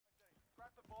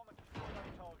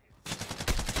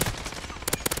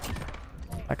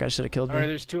That guy should have killed me. Alright,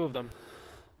 there's two of them.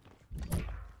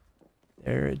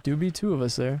 There do be two of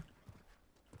us there.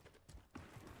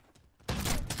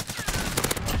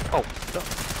 Oh, no.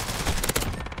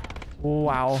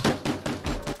 Wow.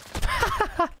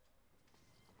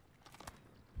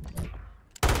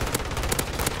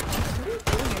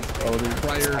 Oh, the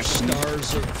prior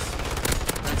stars of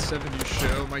that 70s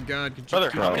show. My God, could you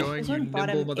keep going, you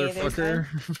nimble motherfucker?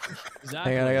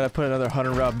 Hang on, I gotta put another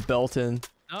 100 round belt in.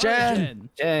 Oh, Jen!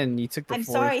 Jen, you took the I'm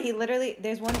fourth. sorry, he literally,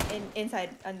 there's one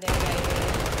inside on there.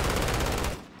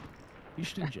 Yeah, You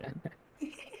should Jen.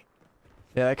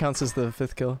 Yeah, that counts as the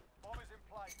 5th kill.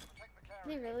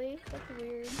 Is it really? That's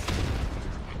weird.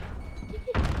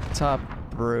 Top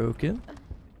broken.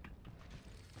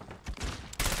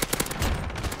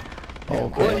 Oh,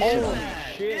 Holy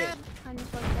okay. shit. Kind of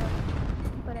fucked up,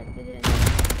 but I did it.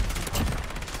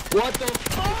 What the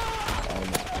fuck? Oh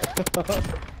my.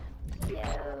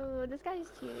 Yo, this guy's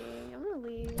cheating. I'm gonna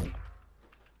leave.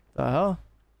 The hell?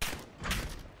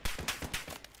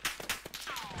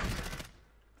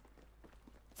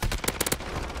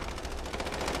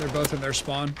 They're both in their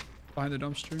spawn behind the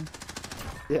dumpster.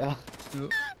 Yeah. Yep.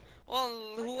 Well,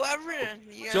 whoever.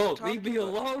 Jolt, leave me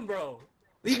alone, bro.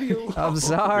 Leave me alone. I'm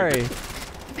sorry.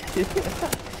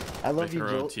 I love you, her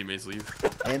own Jolt. teammates leave.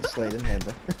 And Sleight of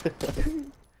Hand.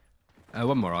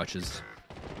 One more archers.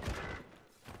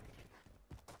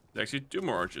 Actually, 2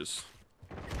 more arches.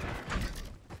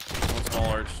 One small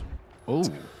arch. Oh.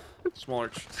 Small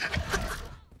arch.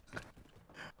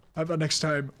 How about next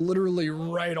time? Literally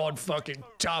right on fucking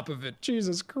top of it.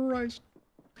 Jesus Christ.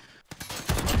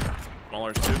 Small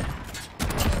arch too.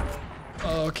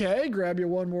 Okay, grab you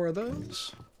one more of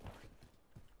those.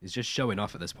 He's just showing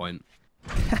off at this point.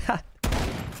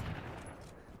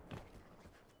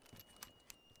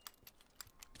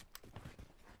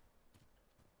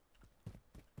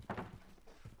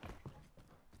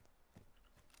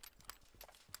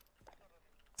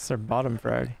 It's their bottom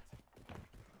frag.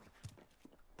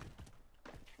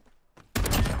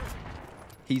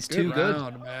 He's too good.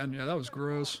 Round, man. Yeah, that was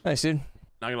gross. Nice, dude.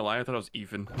 Not gonna lie, I thought I was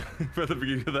even at the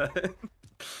beginning of that.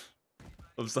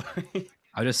 I'm sorry.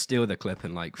 I'll just steal the clip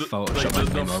and like The, Photoshop like, my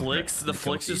name over flicks, it the and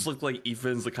flicks copy. just look like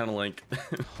Ethan's, kind of like.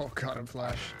 Oh god, I'm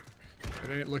flash. It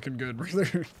ain't looking good,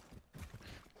 brother.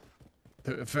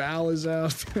 The Val is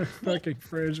out. Fucking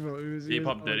fridge will ooze.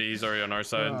 Pop Diddy, he's already on our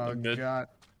side. Oh Mid. god.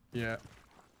 Yeah.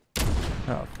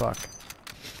 Oh, fuck.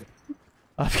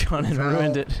 I've gone and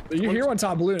ruined it. You hear on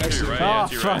top blue next to you. Right, Oh, yeah,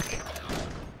 to your fuck. right.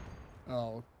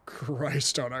 Oh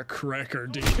Christ on a cracker,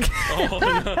 dude. Oh,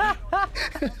 no.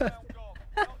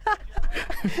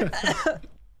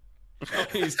 Oh,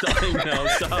 he's dying now.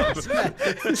 Stop.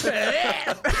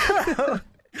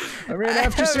 I mean,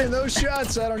 after seeing those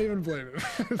shots, I don't even blame him.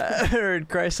 I heard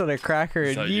Christ on a cracker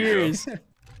in That's how you years.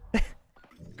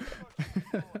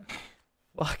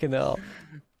 Fucking hell.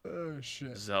 Oh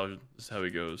shit. This is how he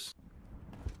goes.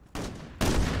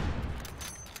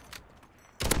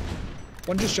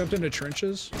 One just jumped into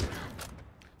trenches.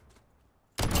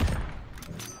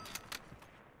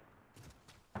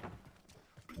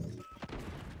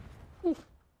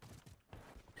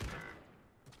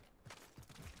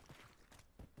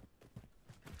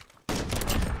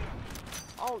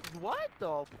 Oh, what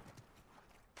the?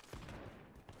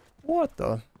 What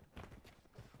the?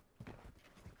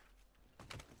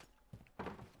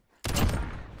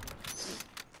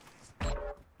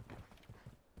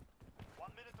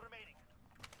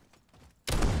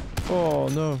 Oh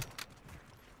no.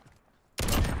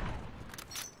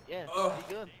 Yeah, pretty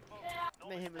good.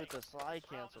 Made him with the slide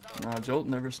cancel, bro. Nah, Jolt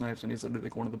never snipes, and he's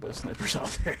like one of the best snipers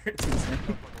out there. It's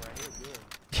insane.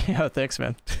 Yeah, thanks,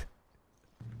 man.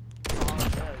 Oh,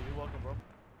 yeah, you're welcome, bro.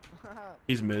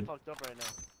 He's mid. Fucked up right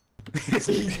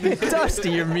now.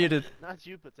 Dusty, you're muted. Not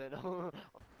you, Potato.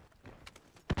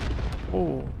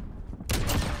 Oh.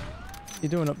 You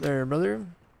doing up there, brother?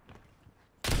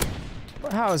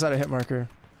 How is that a hit marker?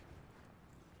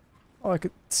 All I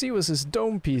could see was this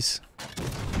dome piece.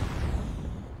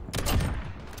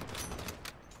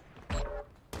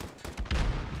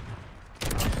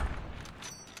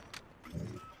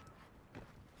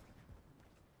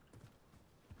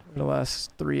 Where the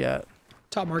last 3 at?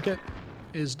 Top market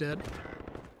is dead.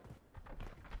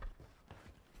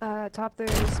 Top there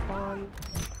spawn,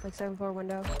 like 7th floor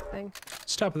window thing.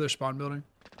 It's top of their spawn building.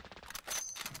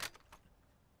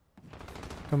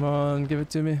 Come on, give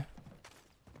it to me.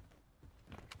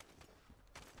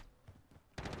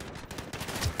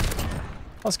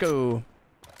 Let's go.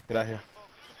 Get out here.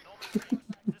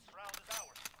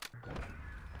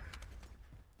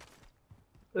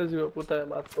 Les digo, puta de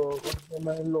mato,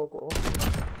 más loco.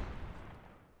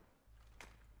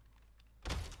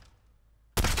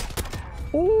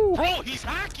 Oh, he's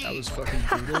hacking! That was fucking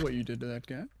brutal what you did to that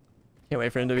guy. Can't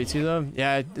wait for NW2 though.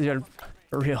 Yeah, dude,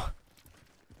 for real.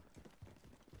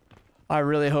 I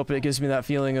really hope it gives me that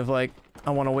feeling of like,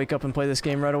 I want to wake up and play this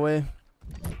game right away.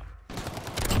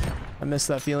 I miss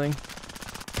that feeling.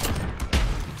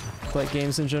 Like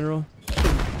games in general.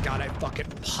 God, I fucking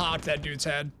popped that dude's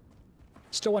head.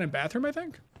 Still one in bathroom, I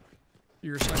think?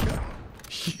 You're second?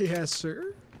 Yes,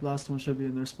 sir. Last one should be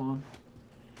in their spawn.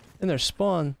 In their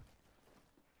spawn.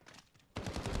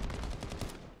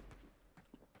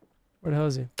 Where the hell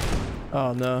is he?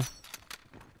 Oh no.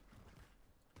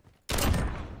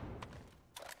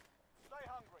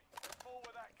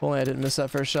 If only I didn't miss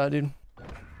that first shot, dude.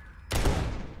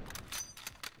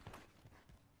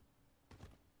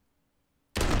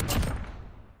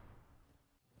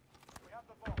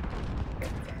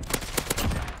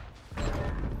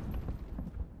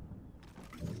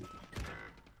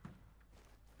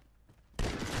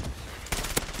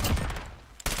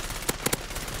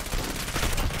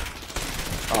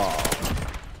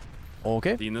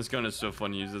 Okay. Dean, this gun is so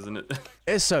fun to use, isn't it?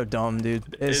 It's so dumb,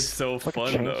 dude. It's so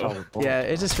fun though. Yeah,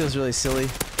 it just feels really silly.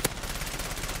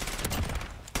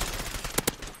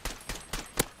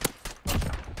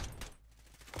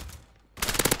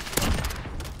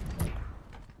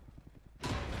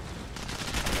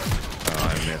 Oh,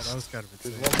 I missed.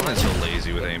 I'm so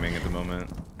lazy with aiming at the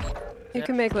moment. You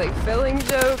can make like filling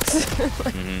jokes.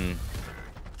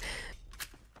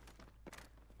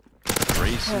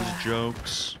 Braces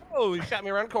jokes. Oh, he shot me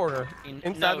around the corner.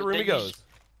 Inside the room he goes.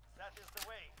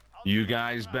 You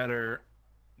guys better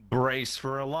brace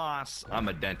for a loss. I'm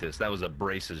a dentist. That was a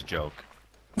braces joke.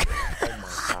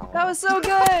 That was so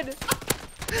good.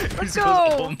 Let's go.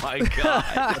 Oh my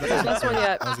god. Last one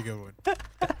yet. That was a good one.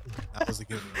 That was a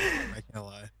good one. I can't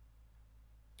lie.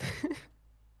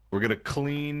 We're gonna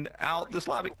clean out this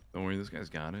lobby. Don't worry, this guy's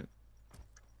got it.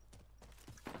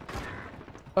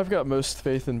 I've got most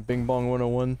faith in Bing Bong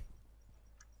 101.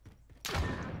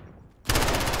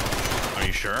 Are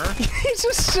you sure? He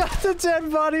just shot the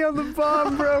dead body on the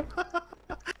bomb, bro.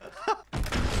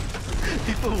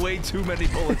 He put way too many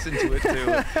bullets into it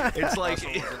too. It's like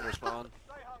Respawn.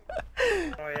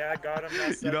 Oh yeah, I got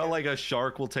him. you know, like a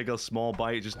shark will take a small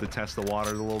bite just to test the water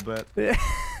a little bit. Yeah.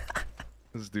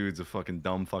 This dude's a fucking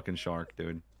dumb fucking shark,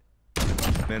 dude.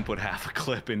 Then put half a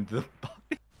clip into the body.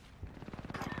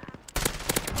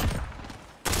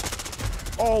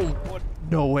 Oh, what?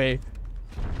 No way.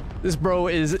 This bro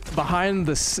is behind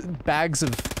the bags of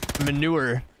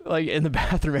manure, like in the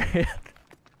bathroom area.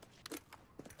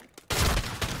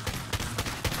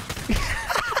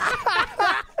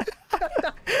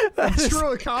 That's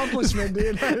true accomplishment,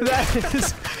 dude. That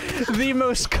is the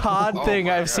most COD thing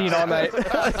I've seen all night.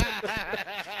 That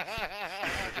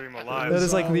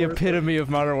is like the epitome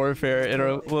of Modern Warfare in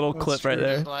a little clip right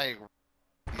there.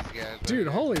 Dude,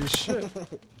 holy shit.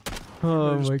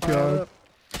 Oh my god.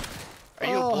 Are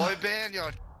you a boy band?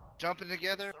 Y'all jumping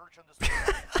together?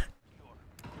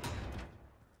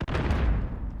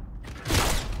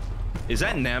 Is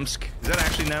that Nemsk? Is that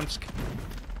actually Nemsk?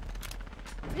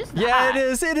 Yeah, it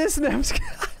is. It is Nemsk.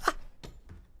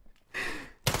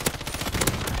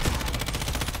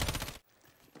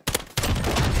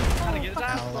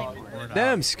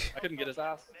 Nemsk. I couldn't get his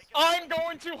ass. I'm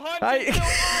going to hunt I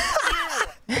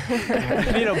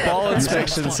need a ball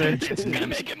inspection, sir. It's gonna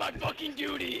make it my fucking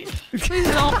duty. Please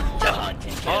don't.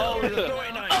 Oh,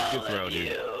 very nice. Good throw,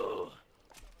 dude.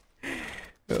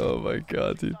 Oh my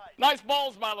god, dude. Nice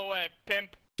balls, by the way,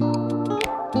 pimp.